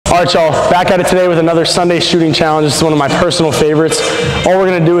All right, y'all, back at it today with another Sunday shooting challenge. This is one of my personal favorites. All we're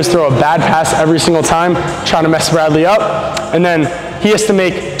gonna do is throw a bad pass every single time, trying to mess Bradley up, and then he has to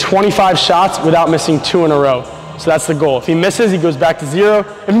make 25 shots without missing 2 in a row. So that's the goal. If he misses, he goes back to 0.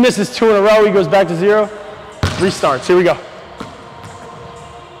 If he misses 2 in a row, he goes back to 0. Restarts. Here we go.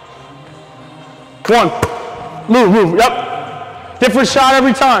 1. Move, yep. Different shot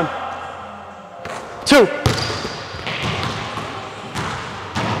every time. 2.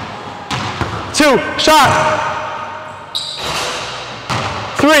 2, shot.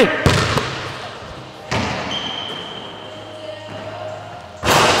 3.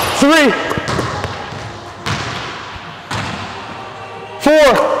 3. 4.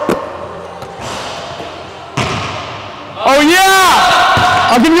 Oh yeah!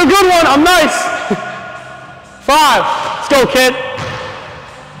 I'll give you a good one, I'm nice. 5, let's go kid.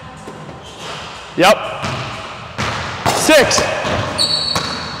 Yep. 6.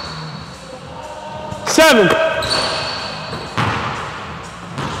 7.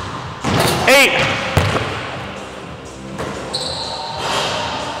 8.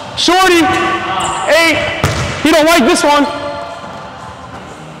 Shorty. 8. He don't like this one.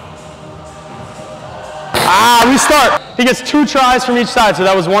 Restart. He gets 2 tries from each side, so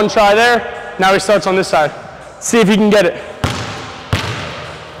that was 1 try there. Now he starts on this side. See if he can get it.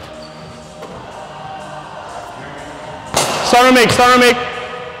 Start to make.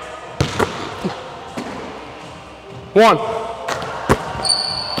 1.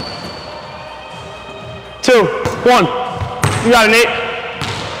 2. 1. You got it, Nate.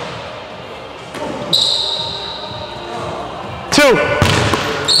 2.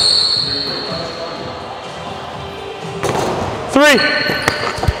 3.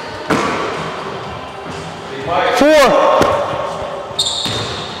 4.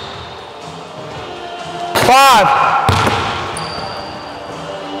 5.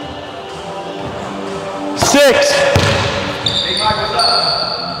 6.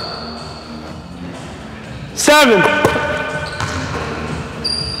 7.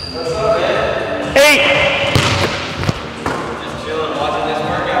 8.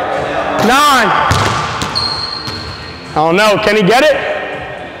 9. I don't know, can he get it?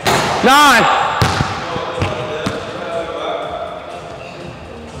 9.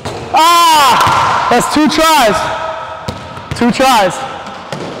 That's 2 tries. 2 tries.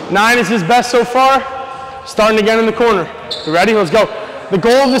 9 is his best so far. Starting again in the corner. You ready? Let's go. The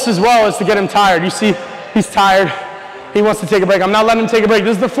goal of this as well is to get him tired. You see, he's tired. He wants to take a break. I'm not letting him take a break.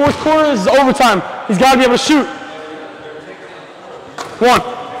 This is the 4th quarter. This is overtime. He's got to be able to shoot. 1.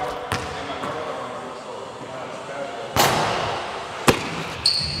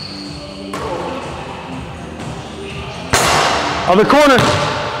 Other corner.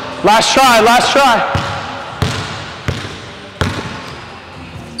 Last try.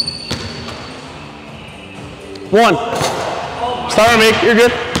 1. Start to make, you're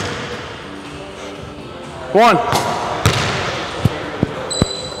good. 1.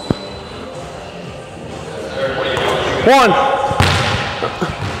 1.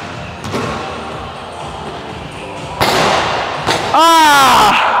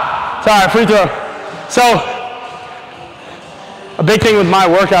 Sorry, free throw. So, a big thing with my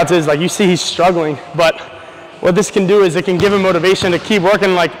workouts is, like, you see he's struggling, but what this can do is it can give him motivation to keep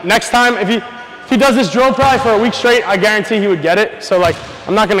working. Like, next time, if he does this drill probably for a week straight, I guarantee he would get it. So, like,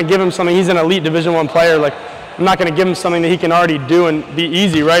 I'm not gonna give him something, he's an elite Division I player, like, I'm not gonna give him something that he can already do and be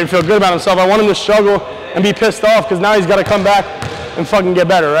easy, right, and feel good about himself. I want him to struggle and be pissed off, because now he's gotta come back and fucking get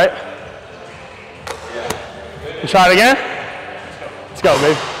better, right? You try it again? Let's go,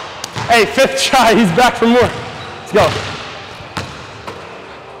 baby. Hey, 5th try, he's back for more. Let's go.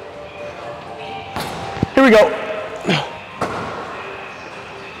 Here we go.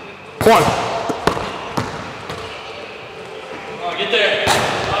 1. Oh, get there.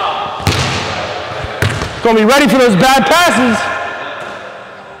 Oh. Gonna be ready for those bad passes.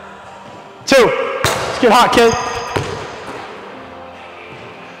 2. Let's get hot, kid.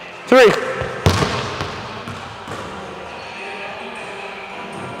 3.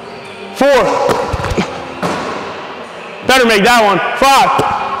 4. Better make that one. 5.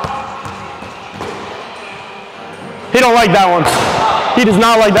 He don't like that one. He does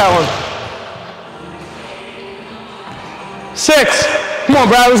not like that one. 6. Come on,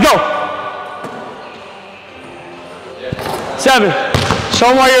 Brad, let's go. 7.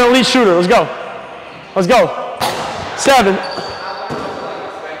 Show him why you're an elite shooter. Let's go. Let's go. 7.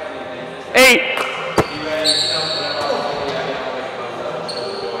 8.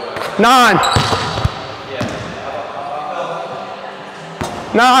 9.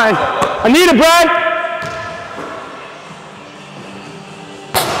 9. I need it, Brad.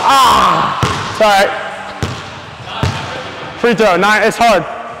 It's all right. Free throw, 9, it's hard.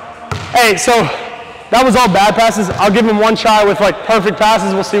 Hey, so that was all bad passes. I'll give him one try with like perfect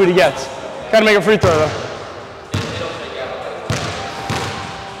passes. We'll see what he gets. Gotta make a free throw though.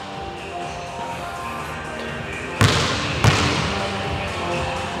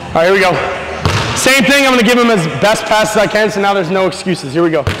 All right, here we go. Same thing, I'm gonna give him as best pass as I can, so now there's no excuses. Here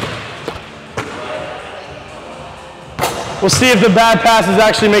we go. We'll see if the bad passes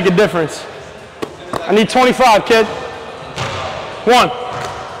actually make a difference. I need 25, kid. 1.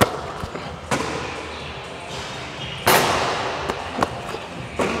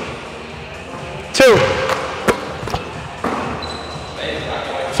 2.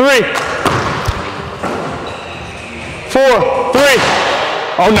 3. 4. 3.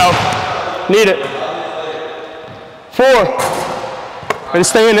 Oh no, need it. 4, and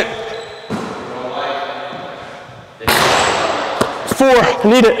stay in it. 4,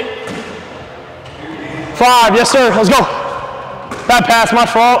 need it. 5, yes sir, let's go. Bad pass, my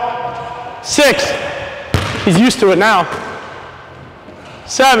fault. 6, he's used to it now.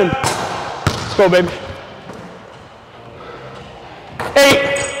 7, let's go baby.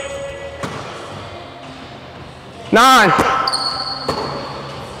 8, 9,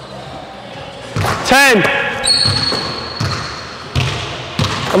 10,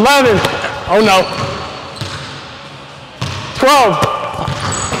 11, oh no, 12,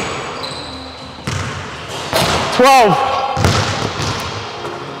 12,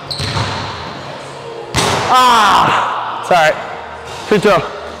 it's all right, free throw.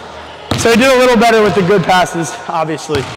 So he did a little better with the good passes, obviously.